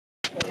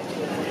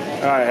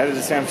I headed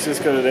to San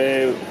Francisco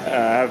today. I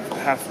have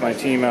half of my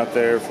team out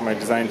there. For my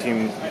design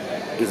team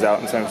is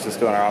out in San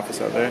Francisco in our office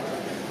out there.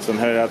 So I'm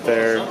headed out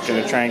there,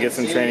 going to try and get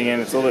some training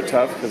in. It's a little bit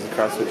tough because the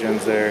CrossFit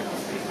gyms there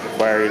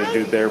require you to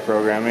do their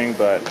programming,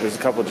 but there's a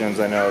couple gyms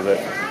I know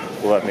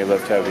that will let me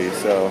lift heavy,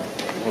 so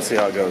we'll see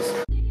how it goes.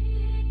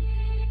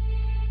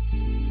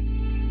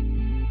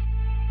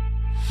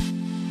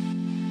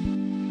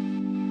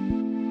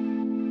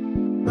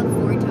 Look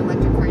forward to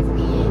electric cars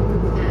being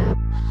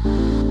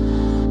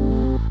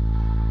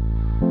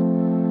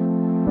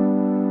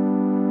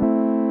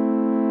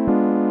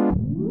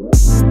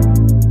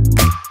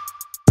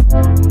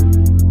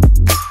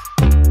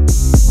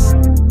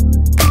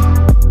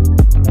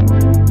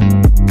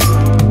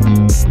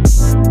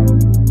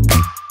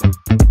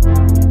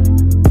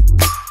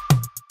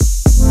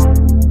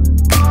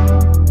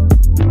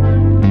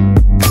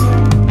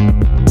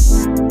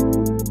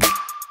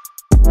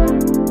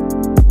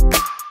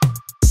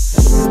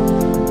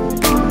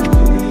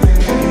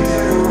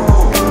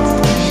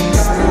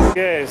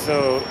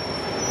So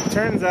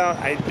turns out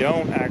I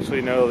don't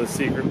actually know the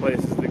secret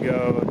places to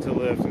go to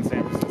lift in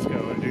San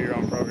Francisco and do your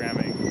own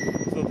programming.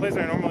 So the place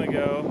I normally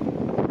go,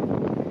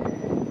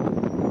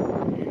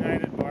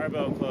 United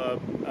Barbell Club,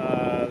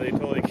 they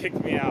totally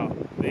kicked me out.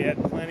 They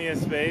had plenty of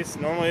space.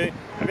 Normally,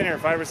 I've been here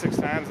 5 or 6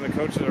 times and the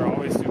coaches are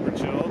always super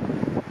chill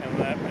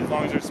and as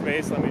long as there's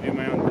space, let me do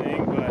my own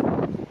thing. But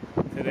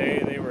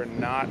today they were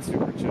not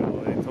super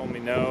chill. They told me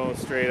no,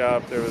 straight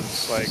up. There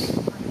was like,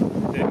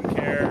 didn't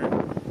care.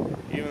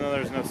 Even though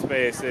there's no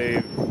space,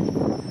 they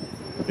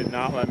did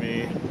not let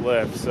me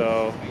lift.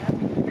 So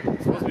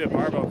it's supposed to be a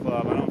barbell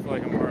club. I don't feel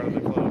like I'm part of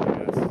the club, I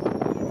guess. So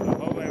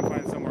hopefully I can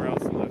find somewhere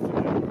else to lift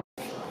today.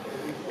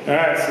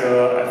 Alright,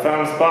 so I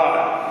found a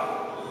spot.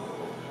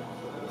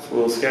 It's a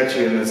little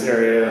sketchy in this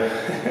area,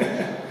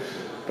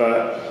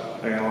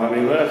 but they're gonna let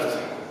me lift.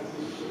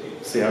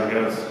 See how it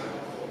goes.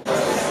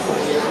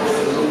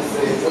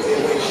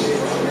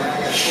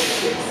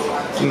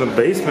 It's in the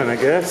basement, I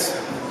guess.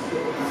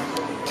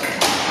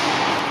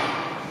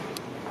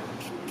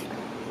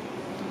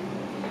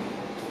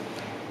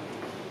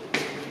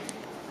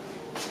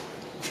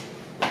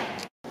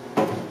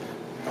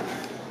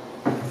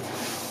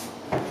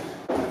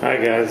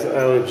 Alright guys,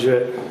 I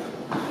legit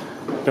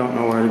don't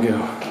know where to go.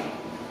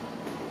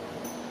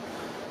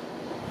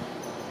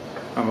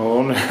 I'm a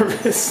little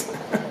nervous.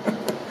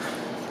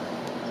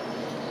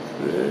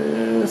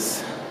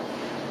 This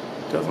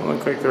doesn't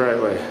look like the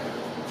right way.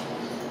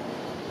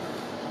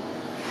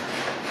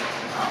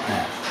 Oh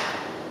man.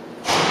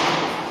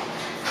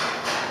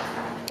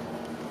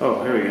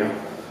 Oh, here we go.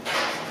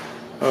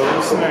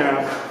 Oh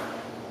snap.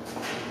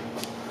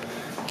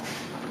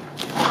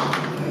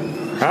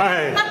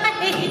 Hi.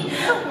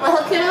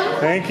 welcome.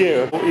 Thank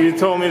you. You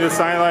told me to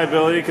sign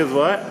liability because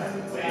what?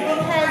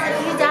 Because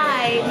if you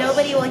die,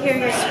 nobody will hear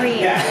your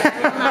screams. I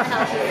will not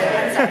help you.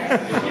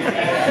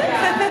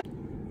 I'm sorry.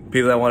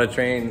 People that want to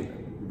train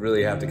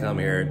really have to come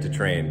here to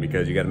train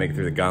because you got to make it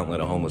through the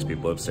gauntlet of homeless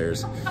people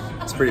upstairs.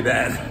 It's pretty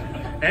bad.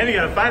 And you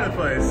got to find the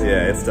place.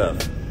 Yeah, it's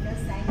tough.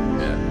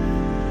 Yeah.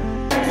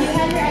 You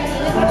had your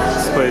ID.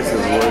 This place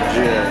is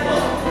legit.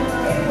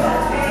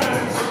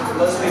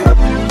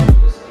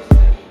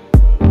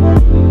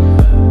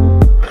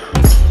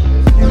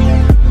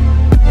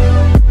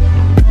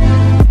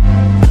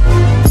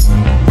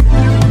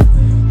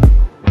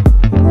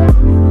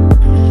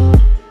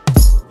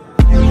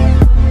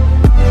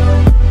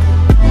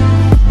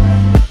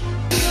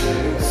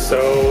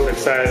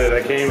 Excited,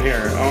 I came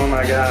here. Oh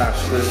my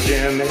gosh, this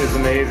gym is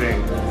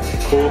amazing.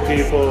 Cool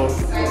people.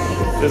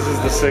 This is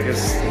the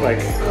sickest, like,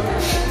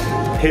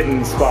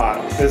 hidden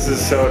spot. This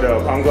is so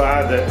dope. I'm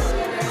glad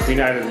that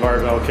United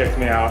Barbell kicked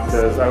me out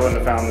because I wouldn't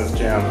have found this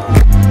gym.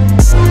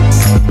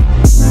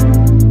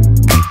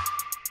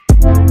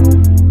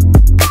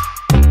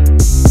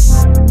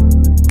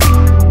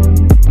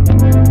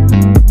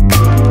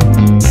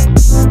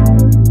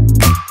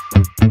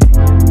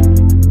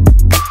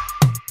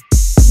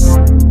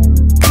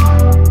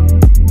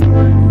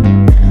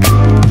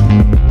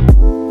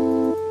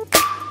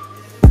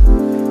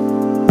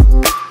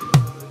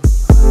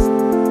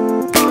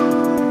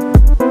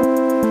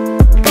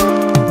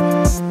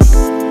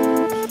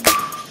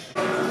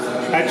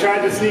 I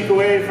tried to sneak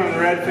away from the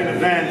Redfin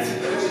event,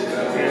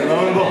 and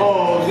lo and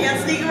behold...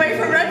 Can't sneak away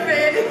from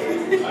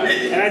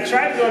Redfin. And I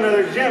tried to go to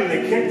another gym,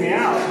 they kicked me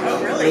out.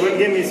 Oh, really? They wouldn't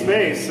give me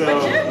space, so...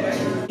 What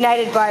gym?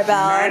 United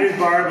Barbell. United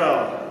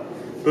Barbell.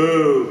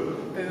 Boo.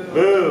 Boo.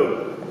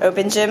 Boo.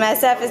 Open Gym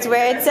SF is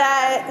where it's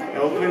at.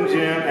 Open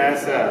Gym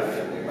SF,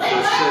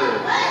 for sure.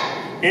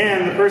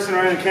 And the person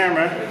running the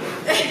camera...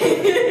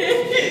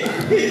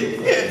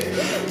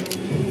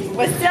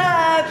 What's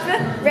up?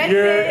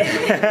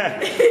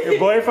 Redfin. Your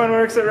boyfriend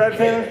works at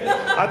Redfin?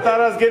 I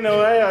thought I was getting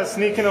away, I was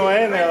sneaking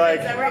away, and they're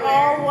like... We're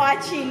all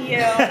watching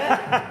you.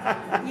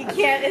 You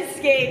can't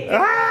escape.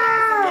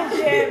 Ah!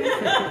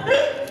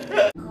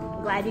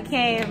 Glad you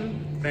came.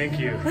 Thank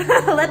you.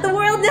 Let the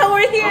world know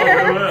we're here. Oh,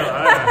 I will.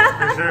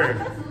 Yeah, for sure.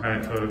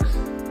 Alright, folks.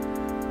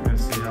 I'm going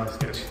to see how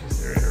sketchy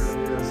this area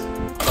really is.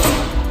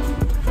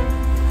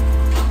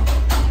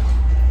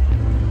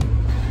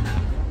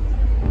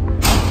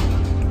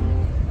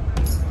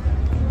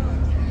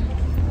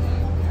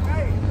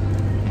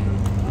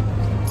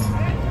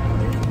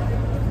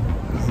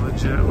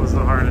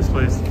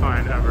 place to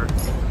find ever.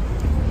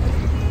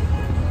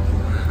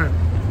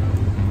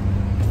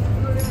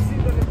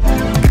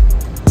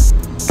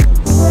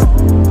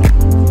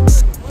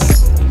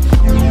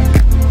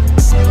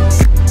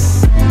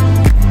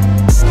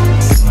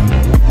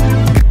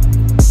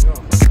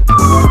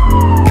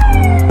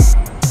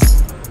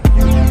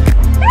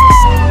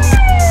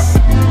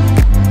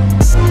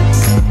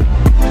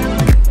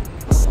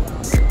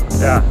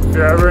 Yeah, if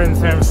you're ever in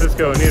San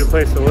Francisco and need a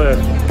place to live,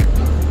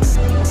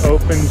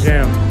 open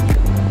gym,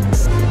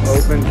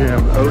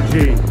 OG.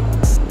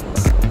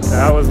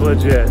 That was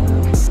legit.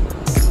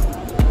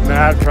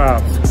 Mad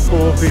props,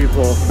 cool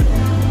people,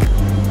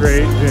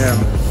 great gym.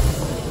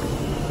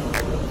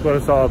 That's what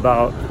it's all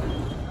about.